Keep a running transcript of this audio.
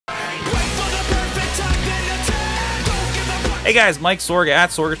Hey guys, Mike Sorga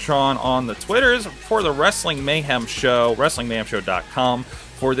at Sorgatron on the Twitters for the Wrestling Mayhem Show, WrestlingMayhemShow.com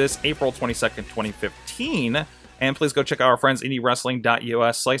for this April 22nd, 2015. And please go check out our friends,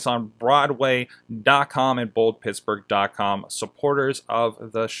 IndieWrestling.us, SliceOnBroadway.com, and BoldPittsburgh.com, supporters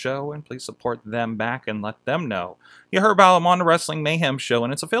of the show. And please support them back and let them know you heard about them on the Wrestling Mayhem Show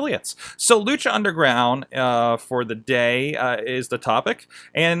and its affiliates. So Lucha Underground for the day is the topic.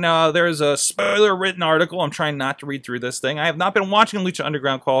 And there's a spoiler-written article. I'm trying not to read through this thing. I have not been watching Lucha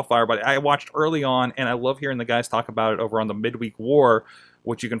Underground Qualifier, but I watched early on, and I love hearing the guys talk about it over on the Midweek War,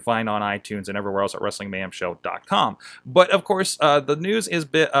 which you can find on iTunes and everywhere else at WrestlingMayhemShow.com. But, of course, the news is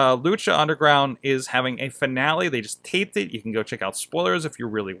Lucha Underground is having a finale. They just taped it. You can go check out spoilers if you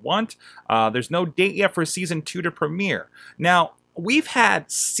really want. There's no date yet for Season 2 to premiere. Now, we've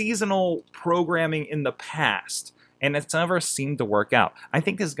had seasonal programming in the past, and it's never seemed to work out. I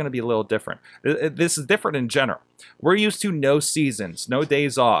think this is going to be a little different. This is different in general. We're used to no seasons, no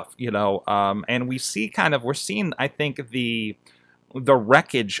days off, and we're seeing, I think, the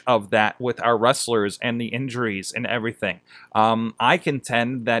wreckage of that with our wrestlers and the injuries and everything. I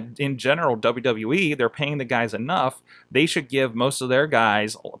contend that in general, WWE, they're paying the guys enough. They should give most of their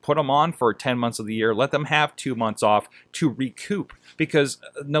guys, put them on for 10 months of the year, let them have 2 months off to recoup, because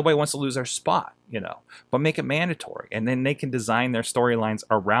nobody wants to lose their spot, but make it mandatory, and then they can design their storylines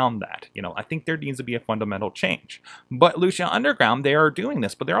around that. I think there needs to be a fundamental change. But Lucha Underground, they are doing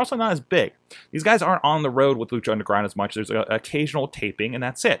this, but they're also not as big. These guys aren't on the road with Lucha Underground as much. There's an occasional taping, and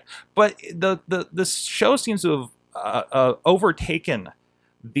that's it. But the show seems to have overtaken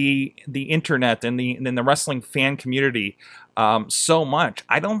the internet and the wrestling fan community so much.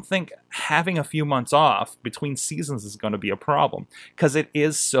 I don't think having a few months off between seasons is going to be a problem, because it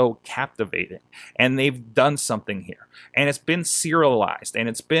is so captivating, and they've done something here, and it's been serialized, and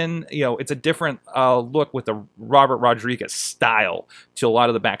it's been, it's a different look with the Robert Rodriguez style to a lot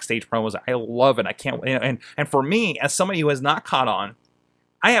of the backstage promos. I love it. I can't, and for me, as somebody who has not caught on,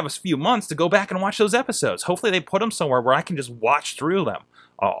 I have a few months to go back and watch those episodes. Hopefully they put them somewhere where I can just watch through them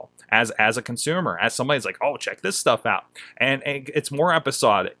all as a consumer, as somebody's like, oh, check this stuff out. And it's more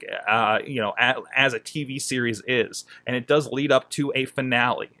episodic, as a TV series is. And it does lead up to a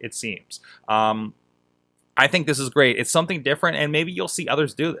finale, it seems. I think this is great. It's something different, and maybe you'll see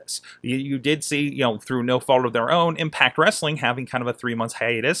others do this. You did see, through no fault of their own, Impact Wrestling having kind of a 3-month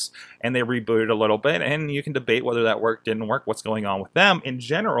hiatus, and they rebooted a little bit, and you can debate whether that worked, didn't work, what's going on with them in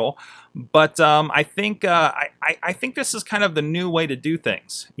general. But I think I think this is kind of the new way to do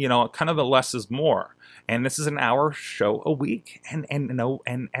things. Kind of the less is more. And this is an hour show a week, and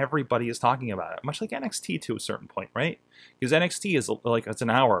everybody is talking about it, much like NXT to a certain point, right? Because NXT is like, it's an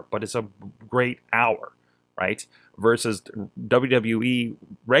hour, but it's a great hour. Right? Versus WWE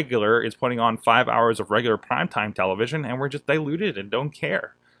regular is putting on 5 hours of regular primetime television, and we're just diluted and don't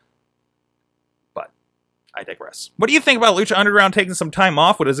care. But I digress. What do you think about Lucha Underground taking some time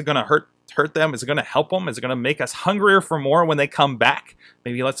off? What is it going to hurt them? Is it going to help them? Is it going to make us hungrier for more when they come back?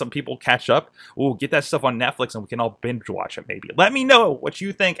 Maybe let some people catch up. Ooh, get that stuff on Netflix and we can all binge watch it maybe. Let me know what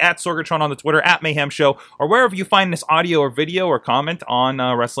you think at Sorgatron on the Twitter, at Mayhem Show, or wherever you find this audio or video, or comment on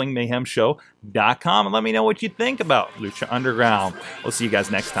WrestlingMayhemShow.com, and let me know what you think about Lucha Underground. We'll see you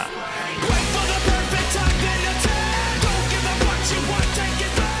guys next time.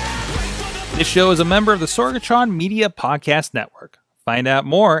 This show is a member of the Sorgatron Media Podcast Network. Find out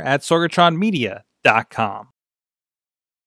more at sorgatronmedia.com.